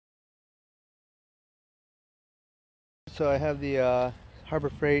So I have the Harbor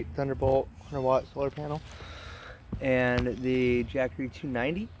Freight Thunderbolt 100-watt solar panel and the Jackery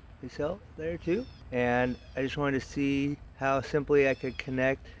 290 they sell there too. And I just wanted to see how simply I could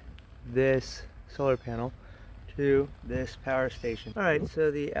connect this solar panel to this power station. Alright,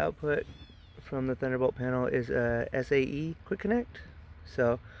 so the output from the Thunderbolt panel is a SAE quick connect.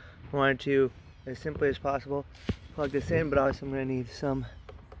 So I wanted to, as simply as possible, plug this in, but obviously I'm going to need some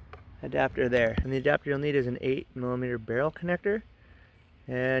adapter there. And the adapter you'll need is an 8mm barrel connector.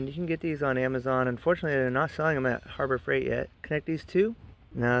 And you can get these on Amazon. Unfortunately, they're not selling them at Harbor Freight yet. Connect these two.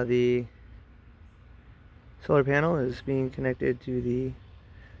 Now the solar panel is being connected to the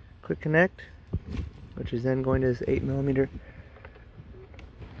quick connect, which is then going to this 8mm.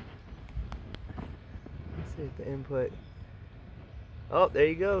 Let's see if the input. Oh, there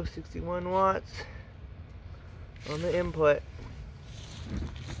you go, 61 watts on the input.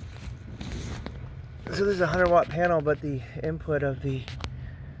 So this is a 100-watt panel, but the input of the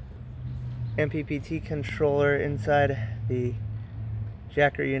MPPT controller inside the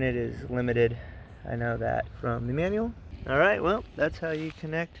Jackery unit is limited. I know that from the manual. Alright, well, that's how you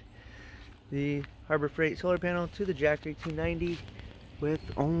connect the Harbor Freight solar panel to the Jackery 290 with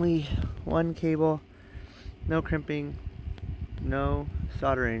only one cable, no crimping, no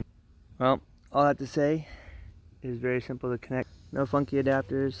soldering. Well, all I have to say is very simple to connect. No funky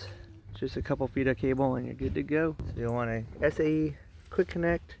adapters, just a couple feet of cable and you're good to go. So you'll want a SAE quick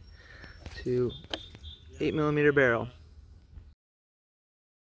connect to 8mm barrel.